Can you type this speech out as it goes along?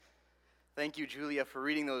Thank you, Julia, for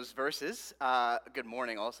reading those verses. Good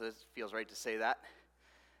morning, also. It feels right to say that.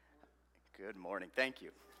 Good morning. Thank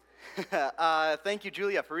you. Thank you,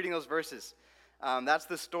 Julia, for reading those verses. That's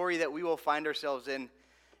the story that we will find ourselves in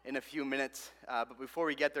a few minutes. But before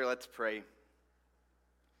we get there, let's pray.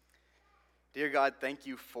 Dear God, thank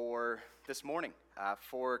you for this morning,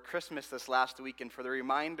 for Christmas this last week, and for the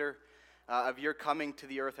reminder of your coming to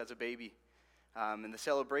the earth as a baby, and the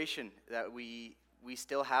celebration that we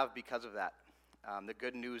still have because of that, the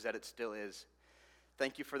good news that it still is.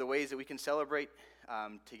 Thank you for the ways that we can celebrate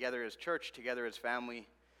together as church, together as family.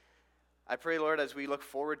 I pray, Lord, as we look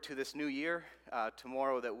forward to this new year,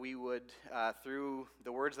 tomorrow, that we would, through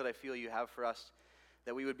the words that I feel you have for us,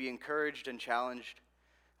 that we would be encouraged and challenged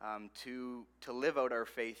to live out our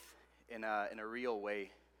faith in a real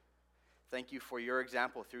way. Thank you for your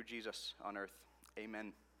example through Jesus on earth.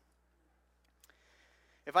 Amen.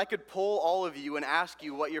 If I could poll all of you and ask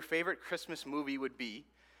you what your favorite Christmas movie would be,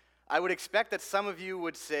 I would expect that some of you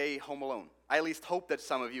would say Home Alone. I at least hope that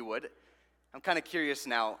some of you would. I'm kind of curious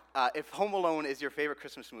now. If Home Alone is your favorite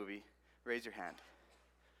Christmas movie, raise your hand.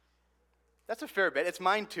 That's a fair bit. It's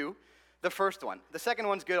mine too. The first one. The second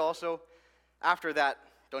one's good also. After that,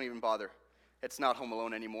 don't even bother. It's not Home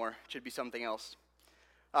Alone anymore. It should be something else.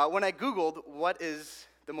 When I Googled what is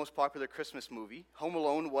the most popular Christmas movie, Home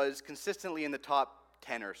Alone was consistently in the top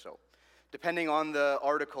 10 or so. Depending on the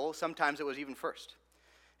article, sometimes it was even first.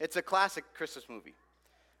 It's a classic Christmas movie.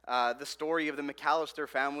 The story of the McAllister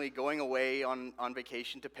family going away on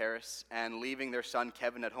vacation to Paris and leaving their son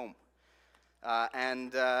Kevin at home.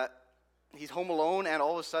 He's home alone, and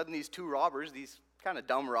all of a sudden these two robbers, these kind of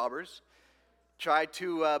dumb robbers, try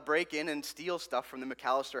to break in and steal stuff from the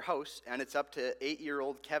McAllister house, and it's up to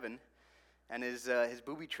 8-year-old Kevin and his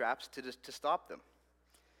booby traps to stop them.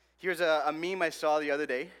 Here's a meme I saw the other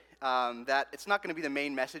day that it's not going to be the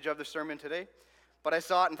main message of the sermon today, but I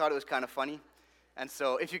saw it and thought it was kind of funny. And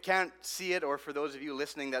so if you can't see it, or for those of you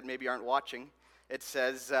listening that maybe aren't watching, it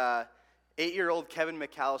says, 8-year-old Kevin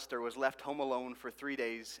McAllister was left home alone for 3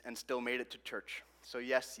 days and still made it to church. So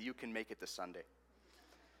yes, you can make it this Sunday.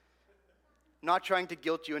 Not trying to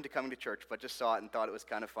guilt you into coming to church, but just saw it and thought it was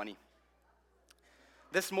kind of funny.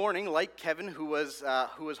 This morning, like Kevin, who was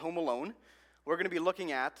home alone, we're going to be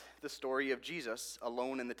looking at the story of Jesus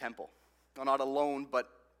alone in the temple. Well, not alone, but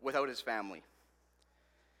without his family.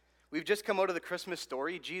 We've just come out of the Christmas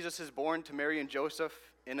story. Jesus is born to Mary and Joseph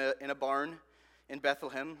in a barn in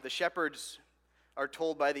Bethlehem. The shepherds are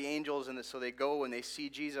told by the angels, and so they go and they see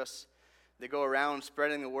Jesus. They go around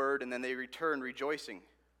spreading the word, and then they return rejoicing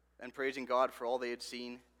and praising God for all they had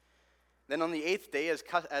seen. Then on the 8th day,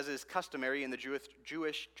 as is customary in the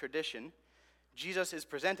Jewish tradition, Jesus is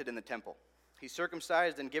presented in the temple. He's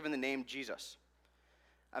circumcised and given the name Jesus.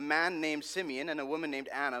 A man named Simeon and a woman named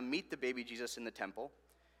Anna meet the baby Jesus in the temple.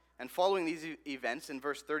 And following these events, in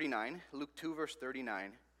verse 39, Luke 2, verse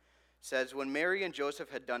 39, says, "When Mary and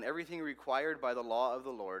Joseph had done everything required by the law of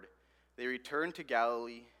the Lord, they returned to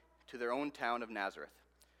Galilee, to their own town of Nazareth."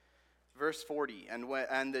 Verse 40,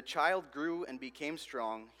 and the child grew and became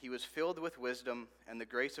strong. He was filled with wisdom, and the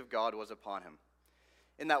grace of God was upon him.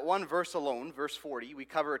 In that one verse alone, verse 40, we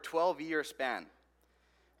cover a 12-year span.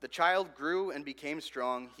 The child grew and became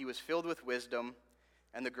strong. He was filled with wisdom,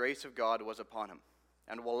 and the grace of God was upon him.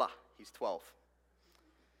 And voila, he's 12.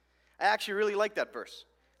 I actually really like that verse.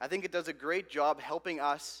 I think it does a great job helping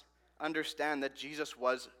us understand that Jesus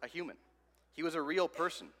was a human. He was a real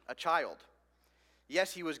person, a child.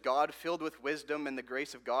 Yes, he was God, filled with wisdom, and the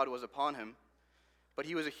grace of God was upon him, but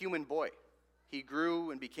he was a human boy. He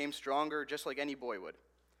grew and became stronger just like any boy would.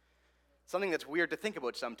 Something that's weird to think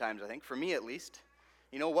about sometimes, I think, for me at least.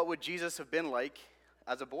 What would Jesus have been like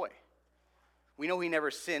as a boy? We know he never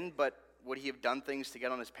sinned, but would he have done things to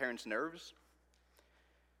get on his parents' nerves?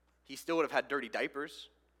 He still would have had dirty diapers.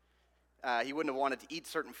 He wouldn't have wanted to eat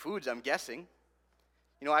certain foods, I'm guessing.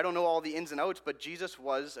 I don't know all the ins and outs, but Jesus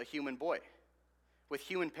was a human boy with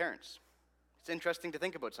human parents. It's interesting to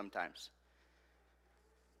think about sometimes.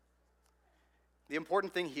 The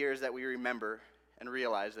important thing here is that we remember and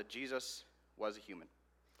realize that Jesus was a human.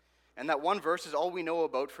 And that one verse is all we know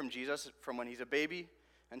about from Jesus from when he's a baby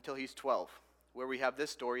until he's 12, where we have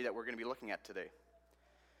this story that we're going to be looking at today.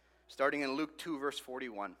 Starting in Luke 2, verse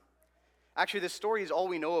 41. Actually, this story is all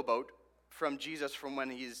we know about from Jesus from when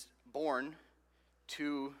he's born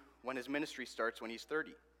to when his ministry starts when he's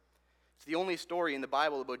 30. It's the only story in the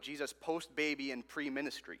Bible about Jesus post-baby and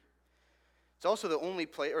pre-ministry. It's also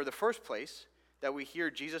the first place that we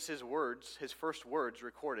hear Jesus' words, his first words,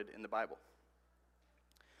 recorded in the Bible.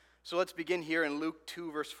 So let's begin here in Luke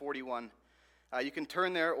 2, verse 41. You can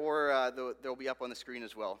turn there, or they'll be up on the screen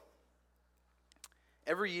as well.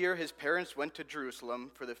 Every year his parents went to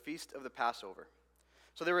Jerusalem for the feast of the Passover.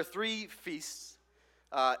 So there were 3 feasts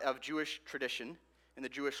of Jewish tradition in the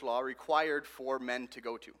Jewish law required for men to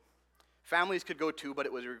go to. Families could go to, but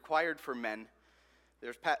it was required for men.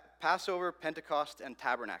 There's Passover, Pentecost, and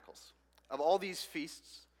Tabernacles. Of all these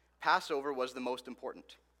feasts, Passover was the most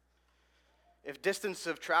important. If distance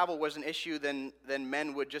of travel was an issue, then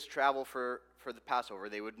men would just travel for the Passover.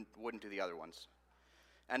 They wouldn't do the other ones.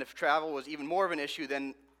 And if travel was even more of an issue,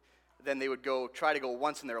 then they would try to go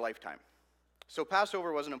once in their lifetime. So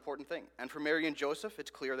Passover was an important thing. And for Mary and Joseph, it's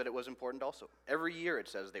clear that it was important also. Every year it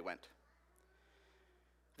says they went.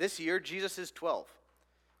 This year, Jesus is 12.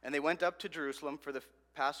 And they went up to Jerusalem for the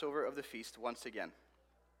Passover of the feast once again.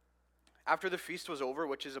 After the feast was over,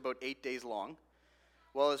 which is about 8 days long,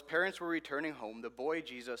 while his parents were returning home, the boy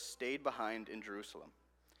Jesus stayed behind in Jerusalem.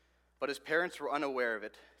 But his parents were unaware of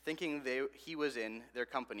it. Thinking he was in their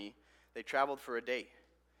company, they traveled for a day.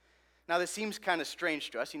 Now, this seems kind of strange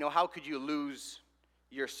to us. How could you lose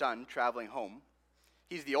your son traveling home?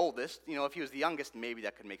 He's the oldest. If he was the youngest, maybe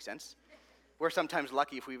that could make sense. We're sometimes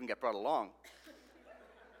lucky if we even get brought along.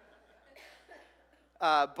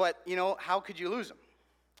 But how could you lose him?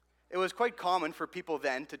 It was quite common for people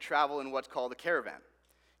then to travel in what's called a caravan.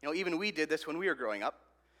 Even we did this when we were growing up.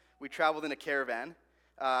 We traveled in a caravan,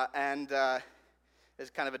 and it's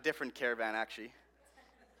kind of a different caravan, actually.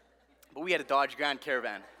 But we had a Dodge Grand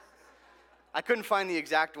Caravan. I couldn't find the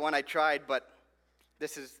exact one. I tried, but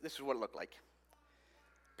this is what it looked like.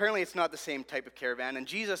 Apparently, it's not the same type of caravan, and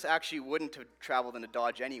Jesus actually wouldn't have traveled in a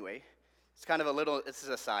Dodge anyway. It's kind of this is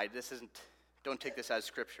a aside. Don't take this as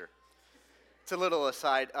scripture. It's a little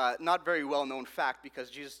aside, not very well-known fact because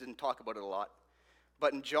Jesus didn't talk about it a lot.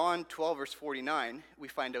 But in John 12, verse 49, we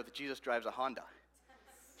find out that Jesus drives a Honda.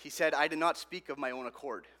 He said, "I did not speak of my own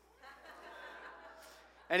accord."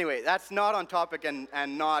 Anyway, that's not on topic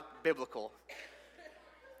and not biblical.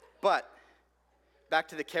 But back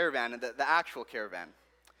to the caravan, the actual caravan.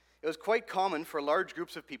 It was quite common for large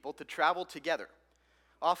groups of people to travel together,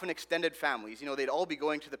 often extended families. They'd all be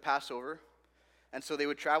going to the Passover, and so they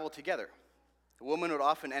would travel together. The woman would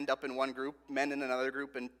often end up in one group, men in another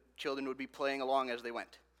group, and children would be playing along as they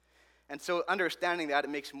went. And so understanding that, it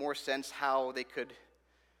makes more sense how they could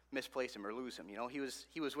misplace him or lose him. He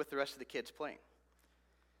was with the rest of the kids playing.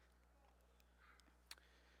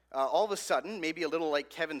 All of a sudden, maybe a little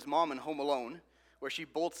like Kevin's mom in Home Alone, where she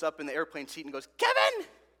bolts up in the airplane seat and goes, "Kevin!"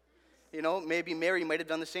 Maybe Mary might have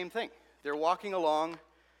done the same thing. They're walking along,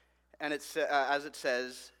 and it's as it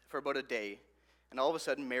says, for about a day, and all of a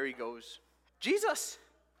sudden Mary goes, "Jesus!"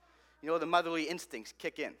 The motherly instincts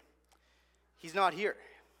kick in. He's not here.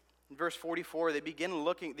 In verse 44, they began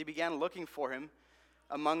looking for him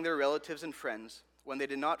among their relatives and friends. When they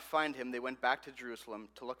did not find him, they went back to Jerusalem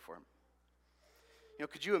to look for him.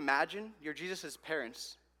 Could you imagine? You're Jesus'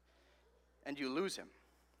 parents, and you lose him.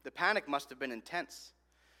 The panic must have been intense.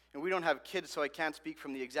 We don't have kids, so I can't speak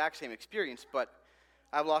from the exact same experience, but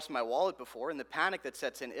I've lost my wallet before, and the panic that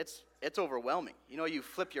sets in, it's overwhelming. You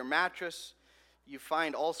flip your mattress, you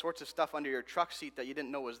find all sorts of stuff under your truck seat that you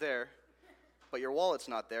didn't know was there, but your wallet's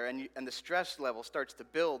not there, and the stress level starts to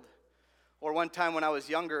build. Or one time when I was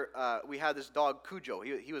younger, we had this dog, Cujo.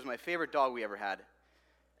 He was my favorite dog we ever had.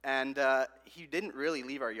 And he didn't really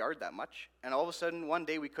leave our yard that much. And all of a sudden, one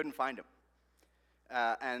day we couldn't find him.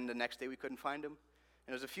 And the next day we couldn't find him.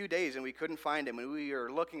 And it was a few days and we couldn't find him. And we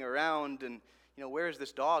were looking around and, where is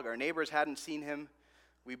this dog? Our neighbors hadn't seen him.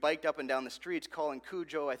 We biked up and down the streets calling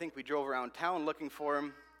Cujo. I think we drove around town looking for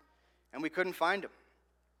him. And we couldn't find him.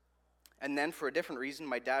 And then for a different reason,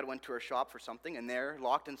 my dad went to our shop for something. And there,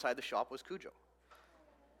 locked inside the shop, was Cujo.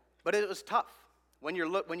 But it was tough. When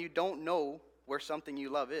you don't know where something you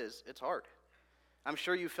love is, it's hard. I'm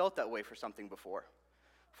sure you felt that way for something before.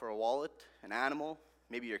 For a wallet, an animal,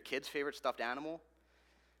 maybe your kid's favorite stuffed animal,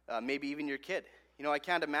 maybe even your kid. I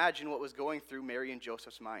can't imagine what was going through Mary and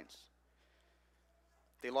Joseph's minds.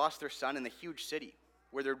 They lost their son in the huge city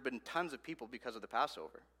where there had been tons of people because of the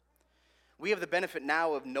Passover. We have the benefit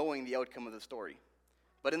now of knowing the outcome of the story.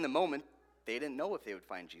 But in the moment, they didn't know if they would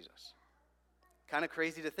find Jesus. Kind of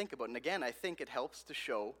crazy to think about. And again, I think it helps to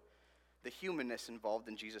show the humanness involved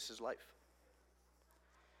in Jesus' life.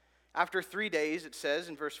 After 3 days, it says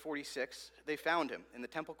in verse 46, they found him in the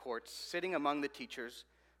temple courts, sitting among the teachers,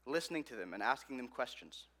 listening to them and asking them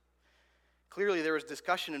questions. Clearly, there was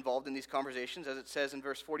discussion involved in these conversations, as it says in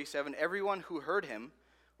verse 47, everyone who heard him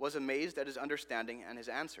was amazed at his understanding and his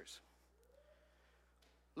answers.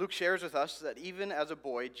 Luke shares with us that even as a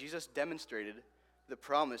boy, Jesus demonstrated the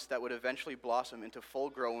promise that would eventually blossom into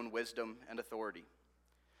full-grown wisdom and authority.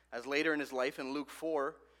 As later in his life, in Luke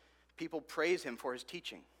 4, People praise him for his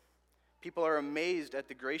teaching. People are amazed at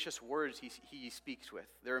the gracious words he speaks with.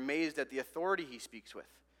 They're amazed at the authority he speaks with.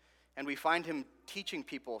 And we find him teaching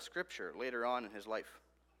people Scripture later on in his life.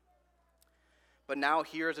 But now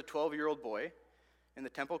here as a 12-year-old boy in the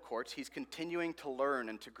temple courts, he's continuing to learn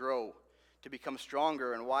and to grow, to become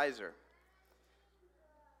stronger and wiser.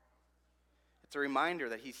 It's a reminder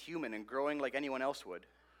that he's human and growing like anyone else would,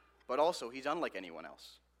 but also he's unlike anyone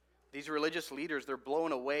else. These religious leaders, they're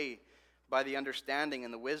blown away by the understanding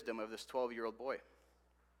and the wisdom of this 12-year-old boy.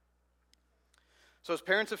 So his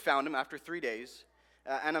parents have found him after 3 days,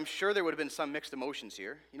 and I'm sure there would have been some mixed emotions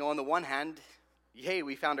here. On the one hand, yay,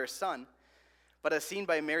 we found our son. But as seen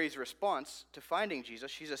by Mary's response to finding Jesus,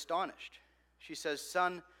 she's astonished. She says,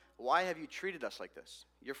 "Son, why have you treated us like this?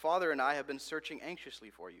 Your father and I have been searching anxiously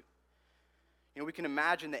for you." We can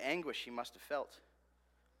imagine the anguish she must have felt.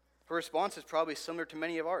 Her response is probably similar to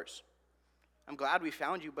many of ours. "I'm glad we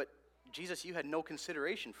found you, but Jesus, you had no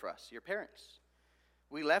consideration for us, your parents.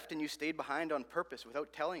 We left and you stayed behind on purpose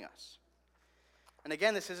without telling us." And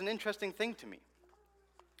again, this is an interesting thing to me.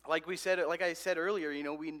 Like I said earlier,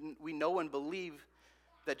 we know and believe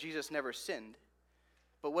that Jesus never sinned.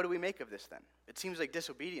 But what do we make of this then? It seems like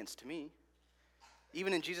disobedience to me.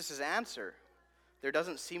 Even in Jesus' answer, there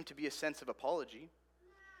doesn't seem to be a sense of apology.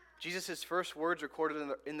 Jesus' first words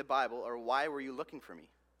recorded in the Bible are, "Why were you looking for me?"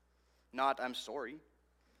 Not, "I'm sorry."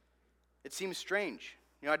 It seems strange.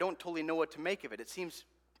 I don't totally know what to make of it. It seems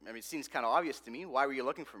kind of obvious to me. Why were you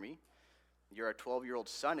looking for me? You're a 12-year-old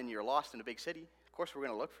son and you're lost in a big city. Of course we're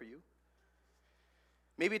going to look for you.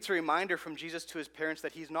 Maybe it's a reminder from Jesus to his parents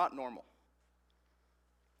that he's not normal.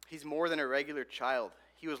 He's more than a regular child.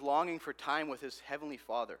 He was longing for time with his heavenly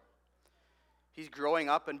Father. He's growing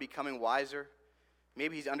up and becoming wiser.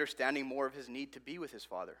 Maybe he's understanding more of his need to be with his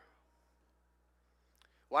Father.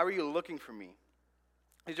 Why were you looking for me?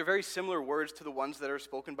 These are very similar words to the ones that are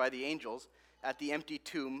spoken by the angels at the empty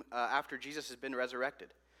tomb after Jesus has been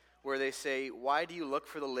resurrected, where they say, "Why do you look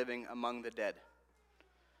for the living among the dead?"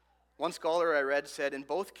 One scholar I read said, in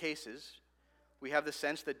both cases, we have the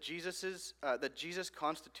sense that Jesus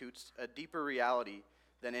constitutes a deeper reality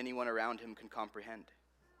than anyone around him can comprehend.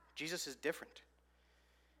 Jesus is different.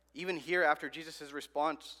 Even here, after Jesus'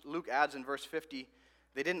 response, Luke adds in verse 50,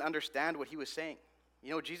 they didn't understand what he was saying.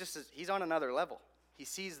 He's on another level. He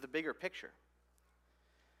sees the bigger picture.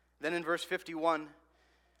 Then in verse 51,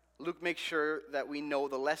 Luke makes sure that we know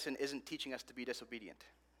the lesson isn't teaching us to be disobedient.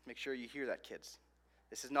 Make sure you hear that, kids.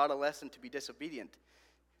 This is not a lesson to be disobedient.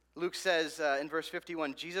 Luke says in verse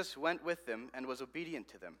 51, Jesus went with them and was obedient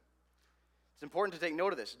to them. It's important to take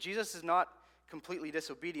note of this. Jesus is not completely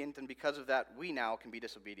disobedient, and because of that, we now can be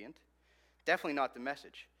disobedient. Definitely not the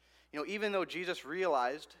message. Even though Jesus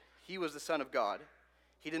realized he was the Son of God,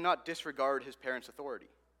 he did not disregard his parents' authority.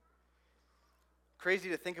 Crazy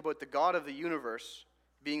to think about the God of the universe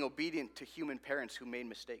being obedient to human parents who made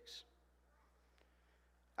mistakes.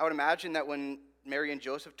 I would imagine that when Mary and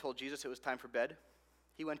Joseph told Jesus it was time for bed,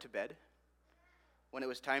 he went to bed. When it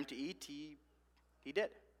was time to eat, he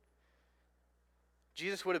did.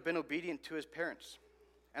 Jesus would have been obedient to his parents.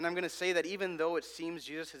 And I'm going to say that even though it seems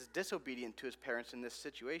Jesus is disobedient to his parents in this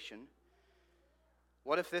situation,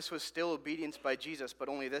 what if this was still obedience by Jesus, but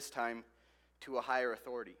only this time to a higher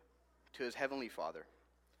authority, to his heavenly Father?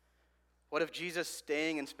 What if Jesus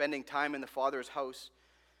staying and spending time in the Father's house,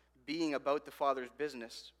 being about the Father's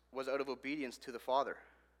business, was out of obedience to the Father?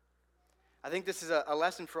 I think this is a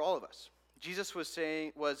lesson for all of us. Jesus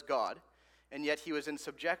was God, and yet he was in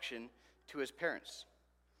subjection to his parents.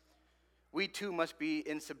 We too must be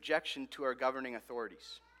in subjection to our governing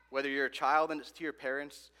authorities. Whether you're a child and it's to your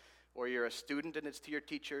parents, or you're a student and it's to your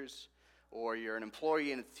teachers, or you're an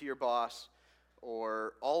employee and it's to your boss,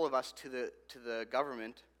 or all of us to the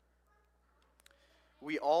government,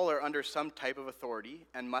 we all are under some type of authority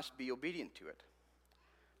and must be obedient to it.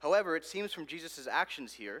 However, it seems from Jesus'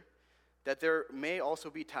 actions here that there may also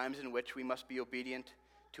be times in which we must be obedient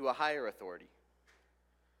to a higher authority.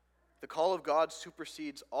 The call of God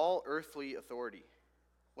supersedes all earthly authority.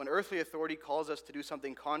 When earthly authority calls us to do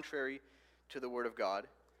something contrary to the Word of God,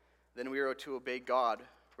 then we are to obey God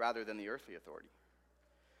rather than the earthly authority.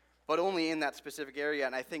 But only in that specific area,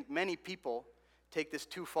 and I think many people take this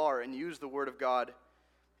too far and use the Word of God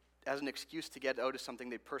as an excuse to get out of something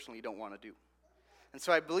they personally don't want to do. And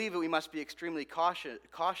so I believe that we must be extremely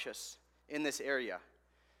cautious in this area.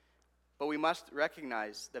 But we must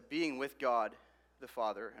recognize that being with God, the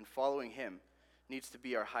Father, and following him needs to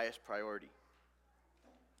be our highest priority.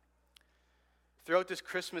 Throughout the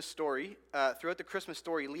Christmas story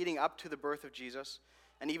leading up to the birth of Jesus,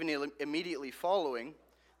 and even immediately following,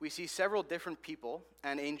 we see several different people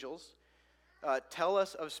and angels tell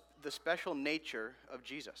us of the special nature of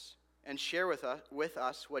Jesus and share with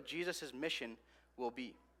us what Jesus' mission will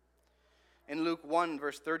be. In Luke 1,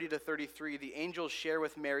 verse 30 to 33, the angels share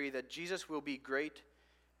with Mary that Jesus will be great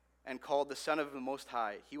and called the Son of the Most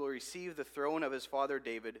High. He will receive the throne of his father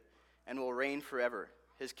David and will reign forever,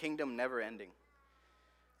 his kingdom never ending.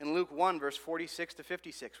 In Luke 1, verse 46 to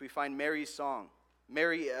 56, we find Mary's song.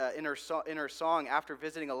 Mary, in her song, after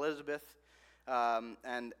visiting Elizabeth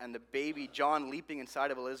and the baby John leaping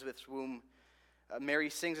inside of Elizabeth's womb, Mary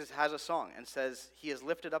has a song and says, "He has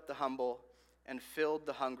lifted up the humble and filled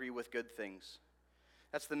the hungry with good things."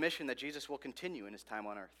 That's the mission that Jesus will continue in his time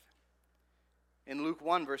on earth. In Luke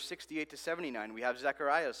 1, verse 68 to 79, we have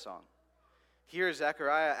Zechariah's song. Here,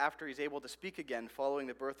 Zechariah, after he's able to speak again following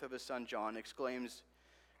the birth of his son John, exclaims,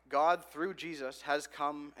 "God, through Jesus, has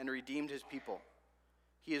come and redeemed his people.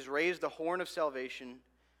 He has raised the horn of salvation."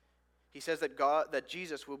 He says that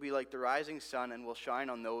Jesus will be like the rising sun and will shine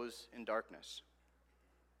on those in darkness.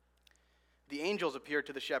 The angels appeared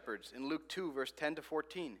to the shepherds in Luke 2, verse 10 to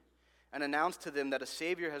 14, and announced to them that a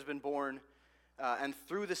Savior has been born, and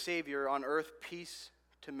through the Savior on earth peace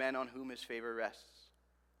to men on whom his favor rests.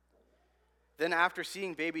 Then after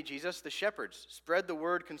seeing baby Jesus, the shepherds spread the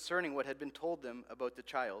word concerning what had been told them about the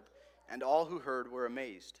child, and all who heard were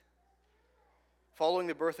amazed. Following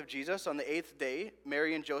the birth of Jesus, on the 8th day,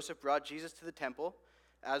 Mary and Joseph brought Jesus to the temple,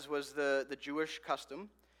 as was the Jewish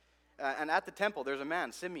custom. And at the temple, there's a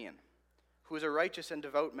man, Simeon, who was a righteous and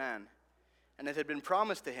devout man. And it had been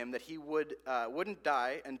promised to him that he wouldn't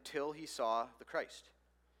die until he saw the Christ.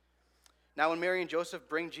 Now when Mary and Joseph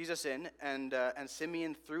bring Jesus in, and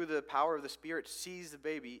Simeon, through the power of the Spirit, sees the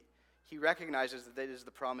baby, he recognizes that it is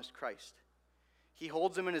the promised Christ. He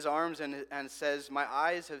holds him in his arms and says, "My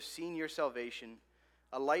eyes have seen your salvation,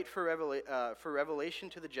 a light for revelation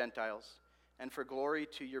to the Gentiles, and for glory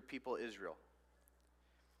to your people Israel."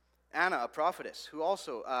 Anna, a prophetess, who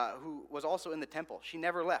was also in the temple, she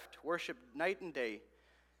never left, worshipped night and day,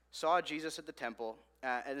 saw Jesus at the temple,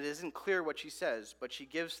 and it isn't clear what she says, but she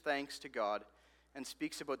gives thanks to God and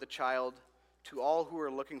speaks about the child to all who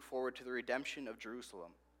are looking forward to the redemption of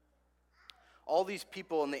Jerusalem. All these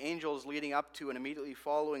people and the angels leading up to and immediately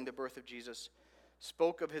following the birth of Jesus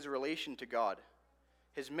spoke of his relation to God,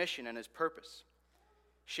 his mission and his purpose,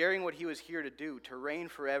 sharing what he was here to do, to reign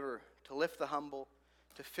forever, to lift the humble,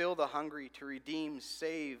 to fill the hungry, to redeem,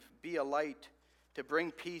 save, be a light, to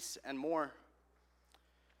bring peace, and more.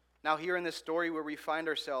 Now here in this story where we find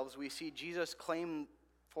ourselves, we see Jesus claim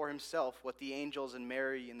for himself what the angels and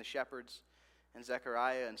Mary and the shepherds and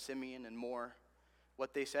Zechariah and Simeon and more,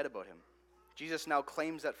 what they said about him. Jesus now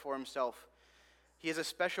claims that for himself. He has a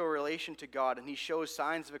special relation to God, and he shows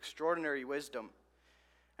signs of extraordinary wisdom.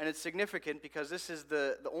 And it's significant because this is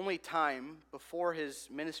the only time before his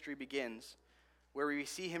ministry begins where we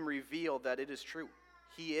see him reveal that it is true.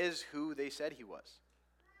 He is who they said he was.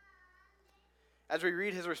 As we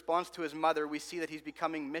read his response to his mother, we see that he's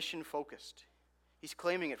becoming mission-focused. He's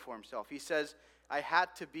claiming it for himself. He says, "I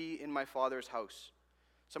had to be in my Father's house."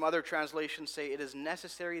 Some other translations say, "It is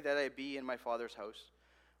necessary that I be in my Father's house,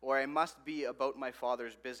 or I must be about my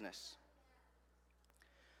Father's business."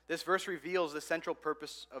 This verse reveals the central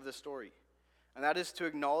purpose of the story, and that is to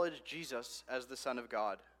acknowledge Jesus as the Son of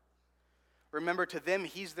God. Remember, to them,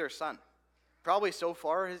 he's their son. Probably so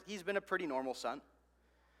far, he's been a pretty normal son.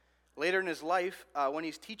 Later in his life, when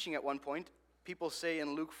he's teaching at one point, people say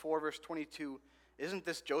in Luke 4, verse 22, "Isn't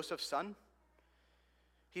this Joseph's son?"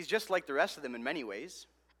 He's just like the rest of them in many ways.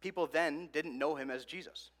 People then didn't know him as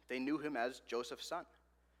Jesus. They knew him as Joseph's son.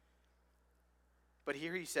 But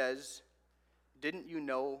here he says, "Didn't you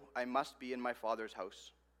know I must be in my Father's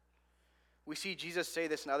house?" We see Jesus say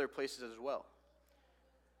this in other places as well.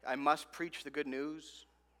 "I must preach the good news.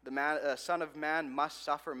 The Son of Man must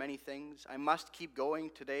suffer many things. I must keep going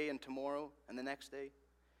today and tomorrow and the next day."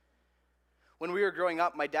 When we were growing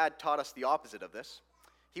up, my dad taught us the opposite of this.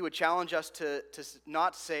 He would challenge us to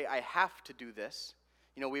not say, "I have to do this."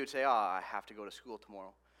 We would say, "I have to go to school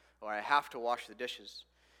tomorrow," or "I have to wash the dishes."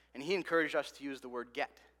 And he encouraged us to use the word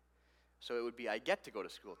 "get." So it would be, "I get to go to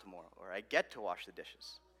school tomorrow," or "I get to wash the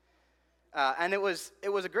dishes." And it was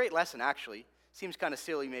a great lesson, actually. Seems kind of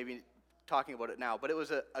silly maybe talking about it now, but it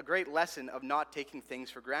was a great lesson of not taking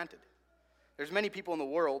things for granted. There's many people in the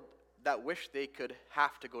world that wish they could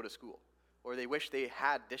have to go to school, or they wish they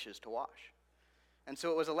had dishes to wash. And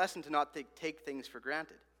so it was a lesson to not take things for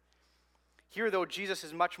granted. Here, though, Jesus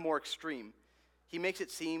is much more extreme. He makes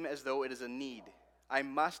it seem as though it is a need. "I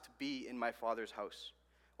must be in my Father's house,"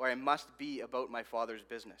 or "I must be about my Father's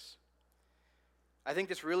business." I think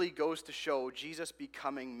this really goes to show Jesus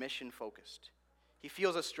becoming mission-focused. He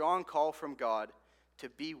feels a strong call from God to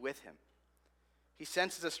be with him. He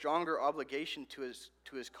senses a stronger obligation to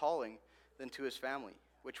his calling than to his family,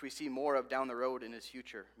 which we see more of down the road in his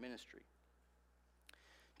future ministry.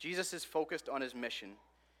 Jesus is focused on his mission,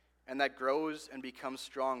 and that grows and becomes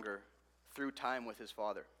stronger through time with his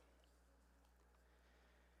Father.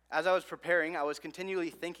 As I was preparing, I was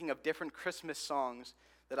continually thinking of different Christmas songs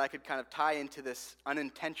that I could kind of tie into this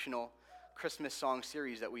unintentional Christmas song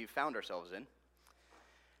series that we've found ourselves in.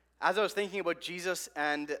 As I was thinking about Jesus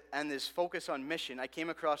and his focus on mission, I came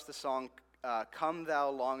across the song, Come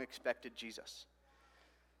Thou Long Expected Jesus.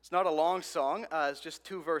 It's not a long song, it's just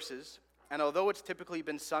 2 verses, and although it's typically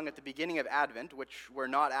been sung at the beginning of Advent, which we're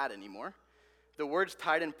not at anymore, the words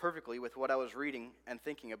tied in perfectly with what I was reading and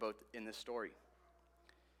thinking about in this story.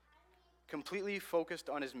 Completely focused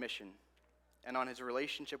on his mission and on his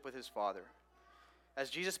relationship with his Father. As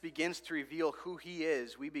Jesus begins to reveal who he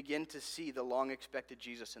is, we begin to see the long-expected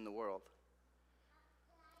Jesus in the world.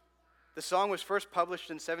 The song was first published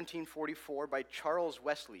in 1744 by Charles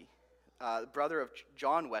Wesley, brother of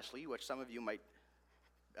John Wesley, which some of you might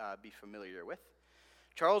be familiar with.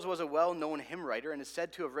 Charles was a well-known hymn writer and is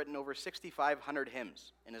said to have written over 6,500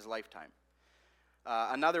 hymns in his lifetime.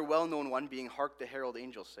 Another well-known one being Hark the Herald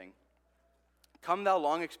Angels Sing. Come Thou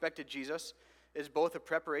Long-Expected Jesus is both a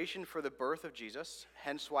preparation for the birth of Jesus,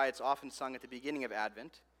 hence why it's often sung at the beginning of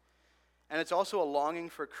Advent, and it's also a longing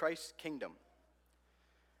for Christ's kingdom.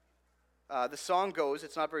 The song goes,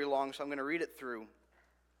 it's not very long, so I'm going to read it through.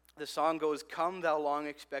 The song goes, Come Thou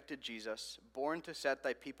Long-Expected Jesus, born to set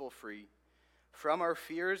Thy people free. From our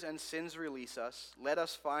fears and sins release us, let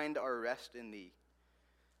us find our rest in Thee.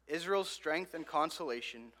 Israel's strength and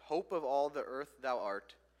consolation, hope of all the earth Thou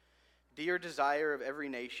art, dear desire of every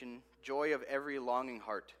nation, joy of every longing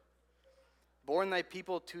heart. Born thy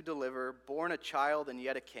people to deliver, born a child and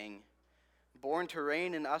yet a king, born to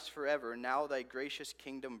reign in us forever, now thy gracious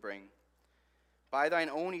kingdom bring. By thine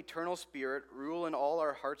own eternal spirit, rule in all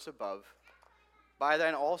our hearts above. By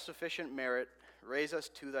thine all-sufficient merit, raise us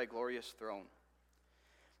to thy glorious throne.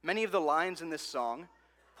 Many of the lines in this song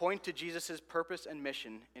point to Jesus' purpose and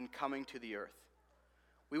mission in coming to the earth.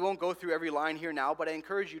 We won't go through every line here now, but I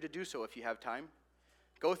encourage you to do so if you have time.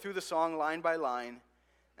 Go through the song line by line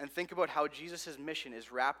and think about how Jesus' mission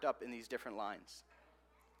is wrapped up in these different lines.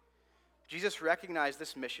 Jesus recognized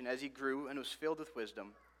this mission as he grew and was filled with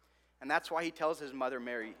wisdom, and that's why he tells his mother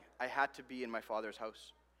Mary, I had to be in my Father's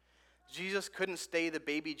house. Jesus couldn't stay the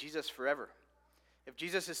baby Jesus forever. If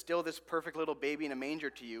Jesus is still this perfect little baby in a manger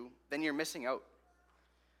to you, then you're missing out.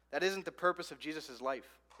 That isn't the purpose of Jesus' life.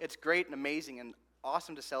 It's great and amazing and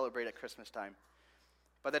awesome to celebrate at Christmas time,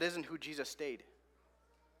 but that isn't who Jesus stayed.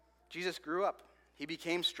 Jesus grew up. He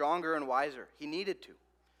became stronger and wiser. He needed to.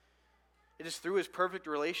 It is through his perfect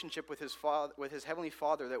relationship with his heavenly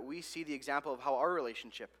Father that we see the example of how our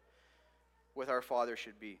relationship with our Father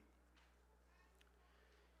should be.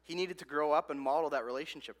 He needed to grow up and model that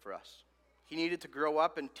relationship for us. He needed to grow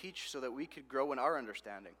up and teach so that we could grow in our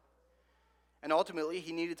understanding. And ultimately,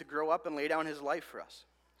 he needed to grow up and lay down his life for us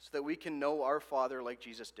so that we can know our Father like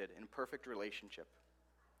Jesus did in perfect relationship.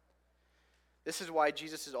 This is why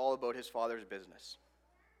Jesus is all about his Father's business,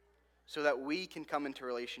 so that we can come into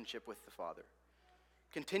relationship with the Father.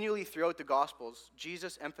 Continually throughout the Gospels,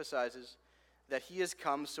 Jesus emphasizes that he has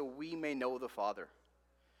come so we may know the Father.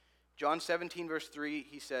 John 17, verse 3,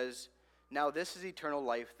 he says, Now this is eternal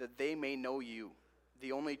life, that they may know you,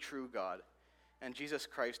 the only true God, and Jesus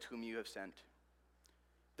Christ whom you have sent.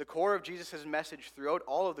 The core of Jesus' message throughout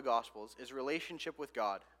all of the Gospels is relationship with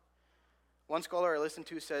God. One scholar I listened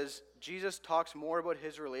to says, Jesus talks more about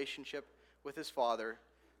his relationship with his Father,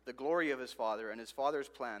 the glory of his Father, and his Father's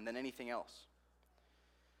plan than anything else.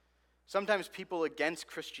 Sometimes people against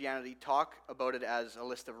Christianity talk about it as a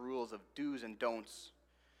list of rules of do's and don'ts,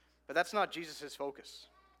 but that's not Jesus' focus.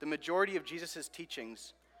 The majority of Jesus'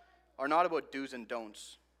 teachings are not about do's and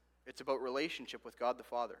don'ts. It's about relationship with God the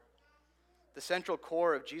Father. The central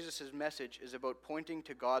core of Jesus' message is about pointing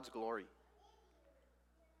to God's glory.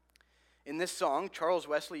 In this song, Charles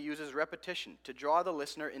Wesley uses repetition to draw the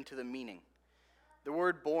listener into the meaning. The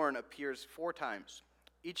word born appears 4 times.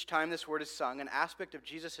 Each time this word is sung, an aspect of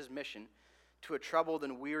Jesus' mission to a troubled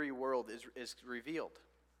and weary world is revealed.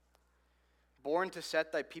 Born to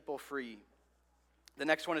set thy people free. The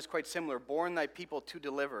next one is quite similar. Born thy people to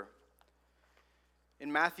deliver.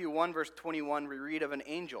 In Matthew 1, verse 21, we read of an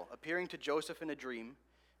angel appearing to Joseph in a dream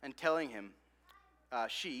and telling him,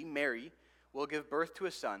 she, Mary, will give birth to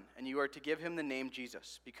a son, and you are to give him the name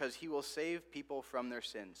Jesus, because he will save people from their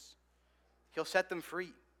sins. He'll set them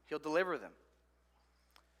free. He'll deliver them.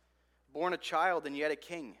 born a child and yet a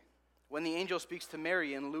king. When the angel speaks to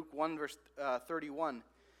Mary in Luke 1 verse 31,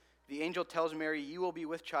 the angel tells Mary, "You will be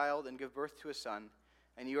with child and give birth to a son,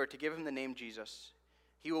 and you are to give him the name Jesus.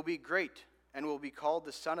 He will be great and will be called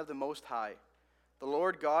the Son of the Most High. The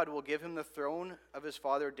Lord God will give him the throne of his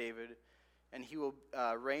father David, and he will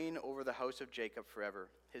reign over the house of Jacob forever.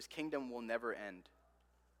 His kingdom will never end."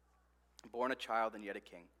 Born a child and yet a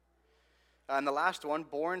king. And the last one,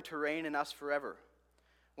 born to reign in us forever.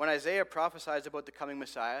 When Isaiah prophesies about the coming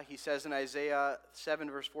Messiah, he says in Isaiah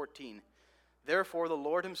 7 verse 14, "Therefore the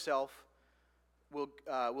Lord himself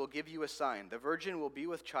will give you a sign. The virgin will be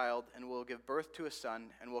with child and will give birth to a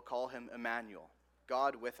son and will call him Emmanuel,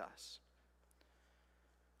 God with us."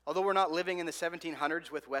 Although we're not living in the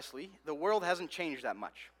 1700s with Wesley, the world hasn't changed that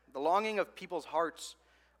much. The longing of people's hearts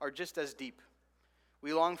are just as deep.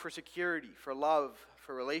 We long for security, for love,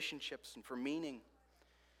 for relationships, and for meaning.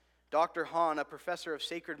 Dr. Hahn, a professor of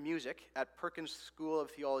sacred music at Perkins School of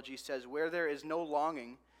Theology, says, "Where there is no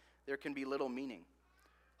longing, there can be little meaning."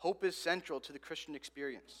 Hope is central to the Christian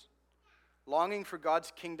experience. Longing for God's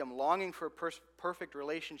kingdom, longing for a perfect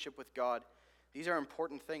relationship with God, these are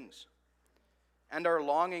important things. And our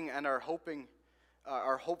longing and our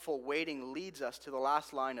hopeful waiting leads us to the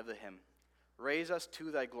last line of the hymn, "Raise us to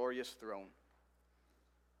thy glorious throne."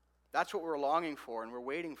 That's what we're longing for and we're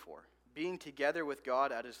waiting for, being together with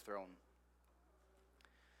God at his throne.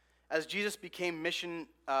 As Jesus became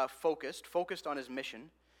focused on his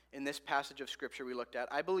mission in this passage of Scripture we looked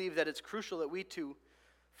at, I believe that it's crucial that we too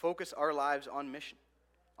focus our lives on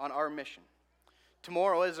our mission.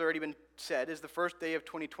 Tomorrow, as already been said, is the first day of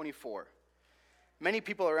 2024. Many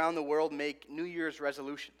people around the world make New Year's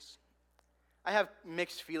resolutions. I have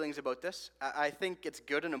mixed feelings about this. I think it's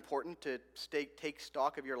good and important to take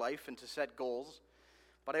stock of your life and to set goals,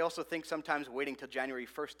 but I also think sometimes waiting till January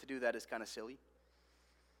 1st to do that is kind of silly.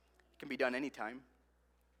 It can be done anytime.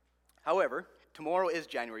 However, tomorrow is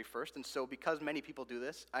January 1st, and so because many people do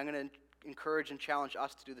this, I'm going to encourage and challenge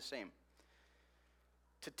us to do the same.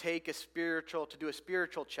 To do a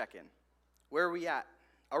spiritual check-in. Where are we at?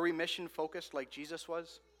 Are we mission-focused like Jesus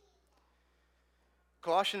was?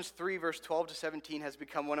 Colossians 3, verse 12 to 17 has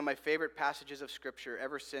become one of my favorite passages of Scripture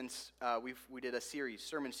ever since we did a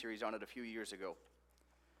sermon series on it a few years ago.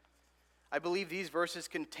 I believe these verses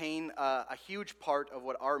contain a huge part of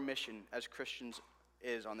what our mission as Christians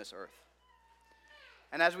is on this earth.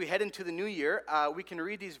 And as we head into the new year, we can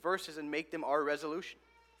read these verses and make them our resolution.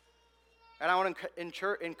 And I want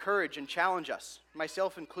to encourage and challenge us,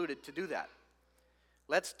 myself included, to do that.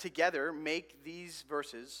 Let's together make these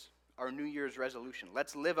verses our New Year's resolution.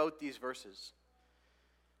 Let's live out these verses.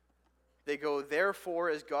 They go, "Therefore,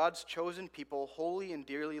 as God's chosen people, holy and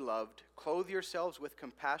dearly loved, clothe yourselves with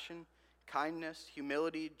compassion, kindness,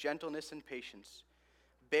 humility, gentleness, and patience.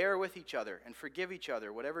 Bear with each other and forgive each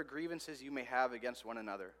other whatever grievances you may have against one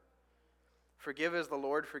another. Forgive as the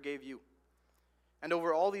Lord forgave you. And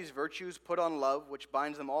over all these virtues put on love, which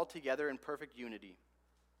binds them all together in perfect unity.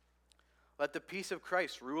 Let the peace of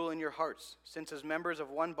Christ rule in your hearts, since as members of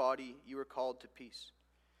one body you are called to peace.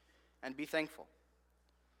 And be thankful.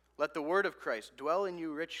 Let the word of Christ dwell in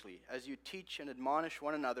you richly, as you teach and admonish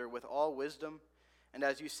one another with all wisdom, and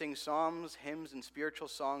as you sing psalms, hymns, and spiritual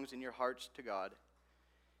songs in your hearts to God.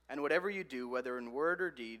 And whatever you do, whether in word or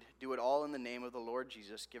deed, do it all in the name of the Lord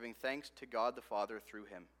Jesus, giving thanks to God the Father through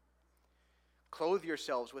him. Clothe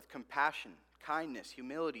yourselves with compassion, kindness,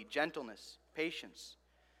 humility, gentleness, patience.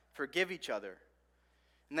 Forgive each other.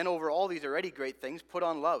 And then over all these already great things, put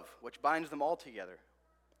on love, which binds them all together.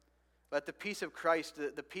 Let the peace of Christ,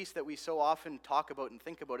 the peace that we so often talk about and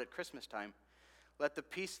think about at Christmas time, let the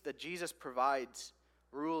peace that Jesus provides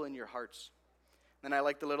rule in your hearts." Then I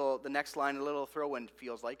like the next line, a little throw-in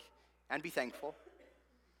feels like, "And be thankful.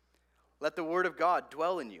 Let the word of God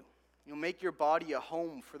dwell in you. You'll make your body a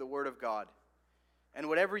home for the word of God. And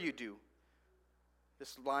whatever you do,"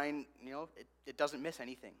 this line, it doesn't miss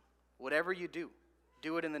anything. Whatever you do,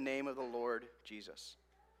 do it in the name of the Lord Jesus.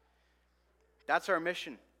 That's our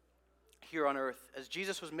mission here on earth. As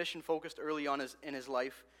Jesus was mission-focused early on in his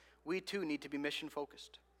life, we too need to be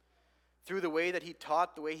mission-focused. Through the way that he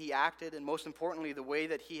taught, the way he acted, and most importantly, the way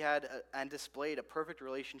that he had and displayed a perfect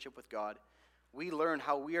relationship with God, we learn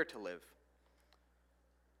how we are to live.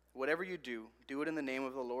 Whatever you do, do it in the name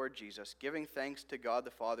of the Lord Jesus, giving thanks to God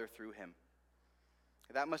the Father through him.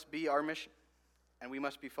 That must be our mission, and we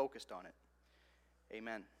must be focused on it.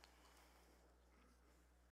 Amen.